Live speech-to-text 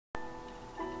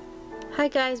Hi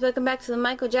guys, welcome back to the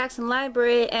Michael Jackson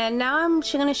Library, and now I'm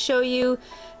going to show you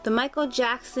the Michael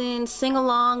Jackson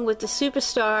sing-along with the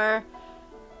Superstar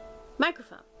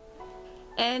microphone.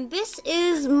 And this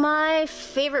is my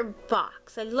favorite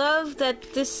box. I love that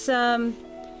this, the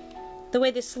way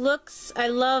this looks. I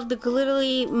love the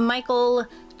glittery Michael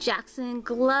Jackson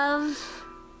glove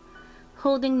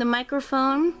holding the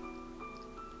microphone.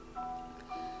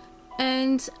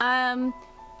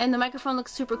 And the microphone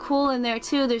looks super cool in there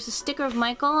too. There's a sticker of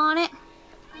Michael on it.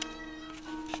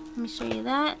 Let me show you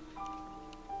that.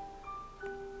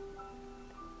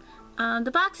 The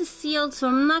box is sealed, so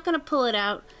I'm not going to pull it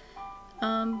out.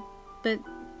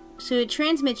 So it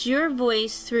transmits your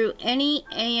voice through any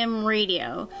AM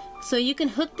radio. So you can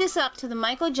hook this up to the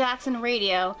Michael Jackson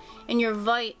radio, and your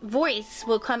voice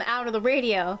will come out of the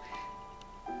radio.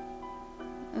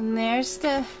 And there's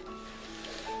the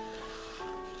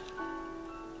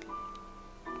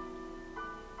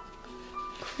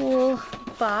cool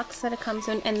box that it comes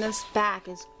in, and this back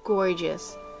is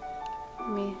gorgeous.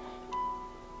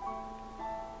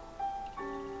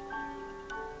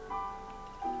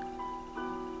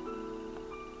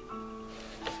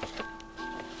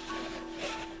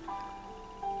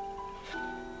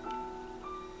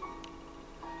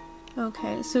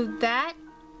 Okay, so that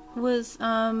was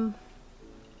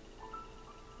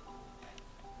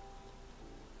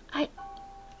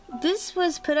this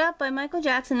was put out by Michael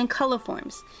Jackson in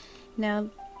Colorforms.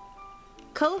 Now,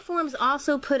 Colorforms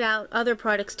also put out other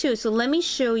products too, so let me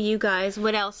show you guys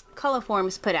what else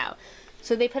Colorforms put out.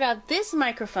 So they put out this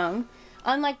microphone.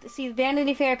 Unlike, see,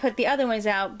 Vanity Fair put the other ones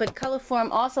out, but Colorform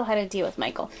also had a deal with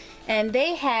Michael. And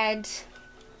they had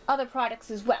other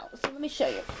products as well. So let me show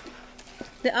you.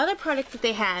 The other product that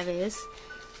they have is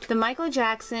the Michael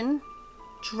Jackson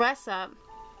Dress Up.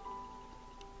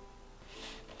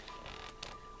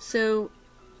 So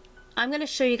I'm going to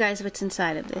show you guys what's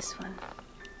inside of this one.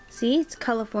 See, it's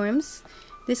Colorforms.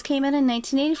 This came out in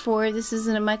 1984. This is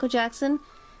a Michael Jackson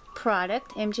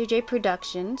product, MJJ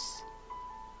Productions.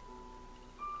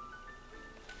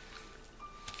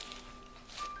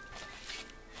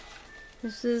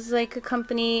 This is like a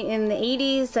company in the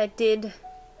 80s that did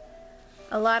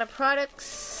a lot of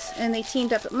products, and they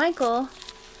teamed up with Michael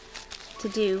to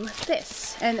do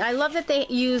this. And I love that they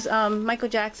use Michael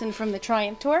Jackson from the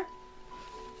Triumph Tour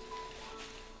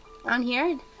on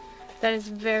here. That is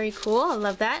very cool. I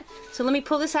love that. So let me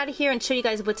pull this out of here and show you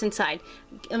guys what's inside.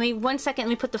 Let me, 1 second, let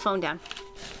me put the phone down.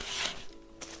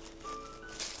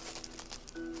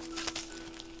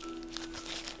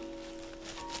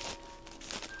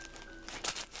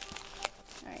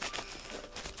 Alright.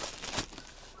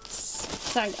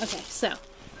 Sorry, okay,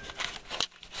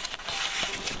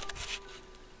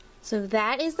 so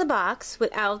that is the box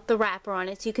without the wrapper on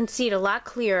it, so you can see it a lot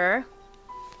clearer.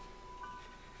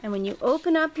 And when you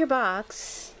open up your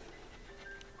box,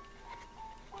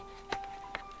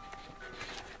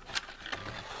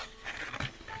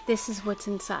 this is what's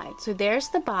inside. So there's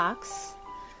the box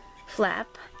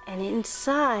flap, and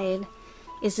inside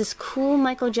is this cool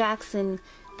Michael Jackson.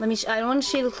 I don't want to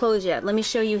show you the clothes yet. Let me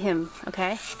show you him,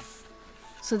 okay?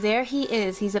 So there he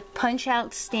is. He's a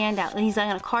punch-out standout, and he's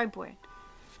on a cardboard.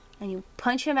 And you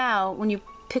punch him out when you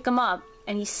pick him up,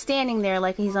 and he's standing there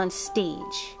like he's on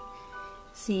stage.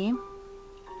 See?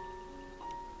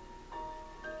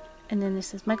 And then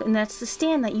this is Michael, and that's the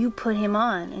stand that you put him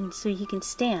on, and so he can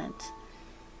stand.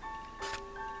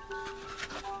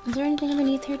 Is there anything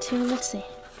underneath here too? Let's see.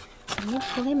 Let me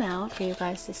pull him out for you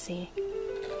guys to see.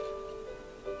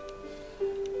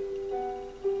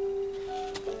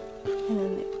 And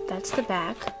then that's the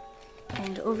back.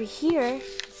 And over here,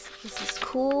 this is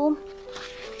cool.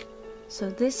 So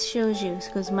this shows you, it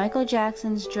goes Michael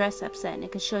Jackson's Dress Up set, and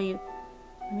it can show you.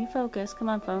 Let me focus. Come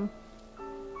on, phone.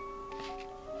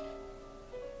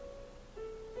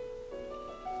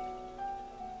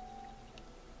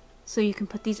 So you can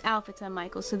put these outfits on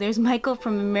Michael. So there's Michael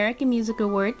from American Music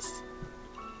Awards.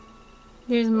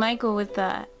 There's Michael with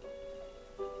an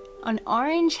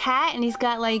orange hat, and he's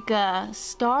got like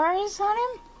stars on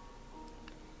him.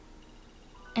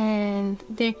 And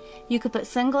there, you could put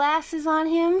sunglasses on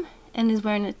him, and he's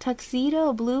wearing a tuxedo,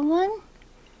 a blue one.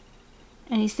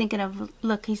 And he's thinking of,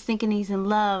 look, he's thinking he's in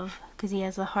love because he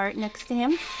has a heart next to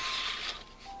him.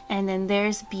 And then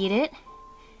there's Beat It.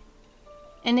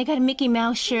 And they got a Mickey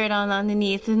Mouse shirt on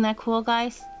underneath. Isn't that cool,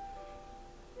 guys?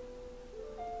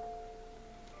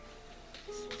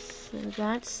 So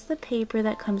that's the paper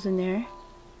that comes in there.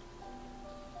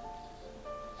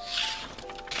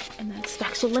 And that's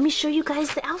back. So let me show you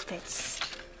guys the outfits.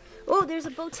 Oh, there's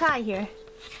a bow tie here.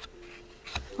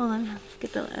 Hold on,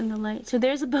 get the light. So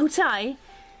there's a bow tie.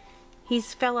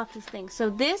 He's fell off his thing. So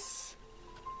this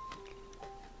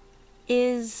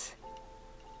is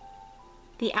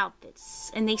the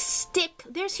outfits. And they stick,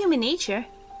 there's human nature.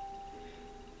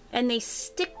 And they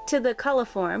stick to the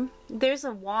Colorform. There's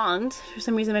a wand. For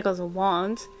some reason Michael's a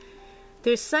wand.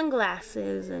 There's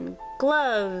sunglasses and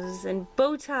gloves and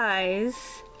bow ties.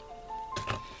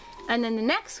 And then the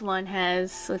next one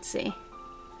has, let's see.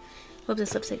 Whoops,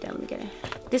 it's upside down. Let me get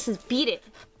it. This is Beat It.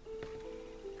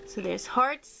 So there's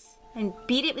hearts and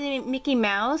Beat It with Mickey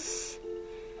Mouse.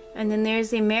 And then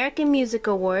there's the American Music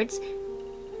Awards.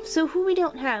 So who we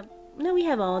don't have? No, we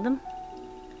have all of them.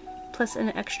 Plus an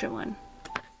extra one.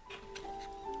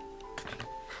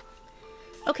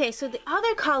 Okay, so the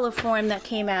other Colorform that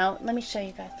came out, let me show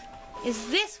you guys,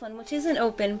 is this one, which isn't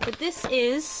open, but this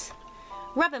is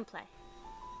Rub and Play.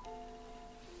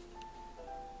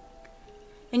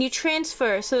 And you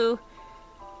transfer, so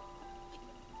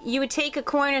you would take a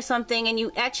coin or something and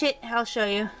you etch it. I'll show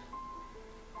you.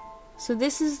 So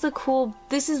this is the cool,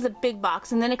 this is the big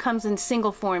box, and then it comes in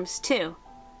single forms too.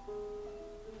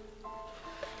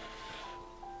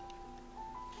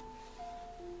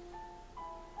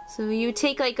 So you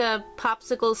take like a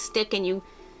popsicle stick and you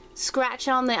scratch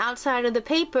on the outside of the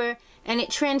paper and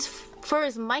it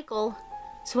transfers Michael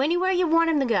to anywhere you want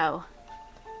him to go.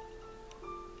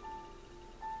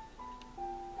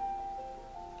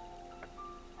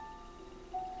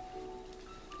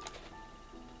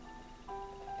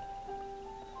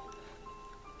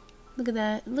 Look at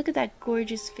that. Look at that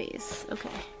gorgeous face. Okay.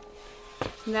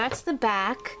 So that's the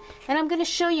back. And I'm going to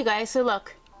show you guys. So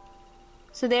look.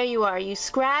 So there you are. You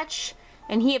scratch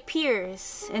and he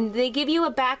appears. And they give you a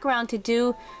background to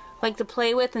do, like to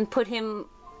play with and put him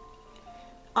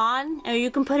on. Or you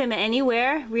can put him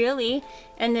anywhere, really.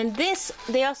 And then this,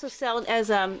 they also sell it as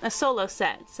a solo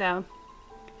set. So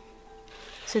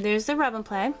there's the Rub and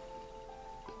Play.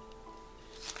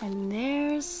 And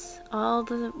there's all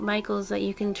the Michaels that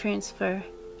you can transfer.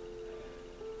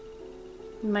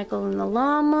 Michael and the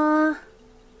llama.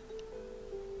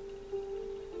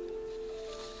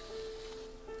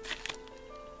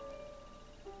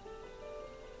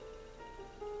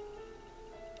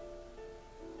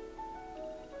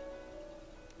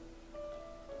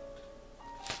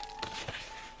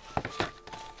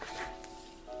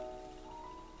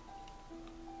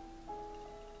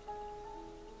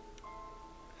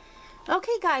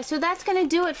 Okay guys, so that's going to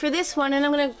do it for this one, and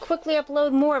I'm going to quickly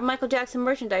upload more of Michael Jackson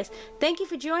merchandise. Thank you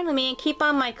for joining me, and keep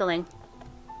on Michaeling.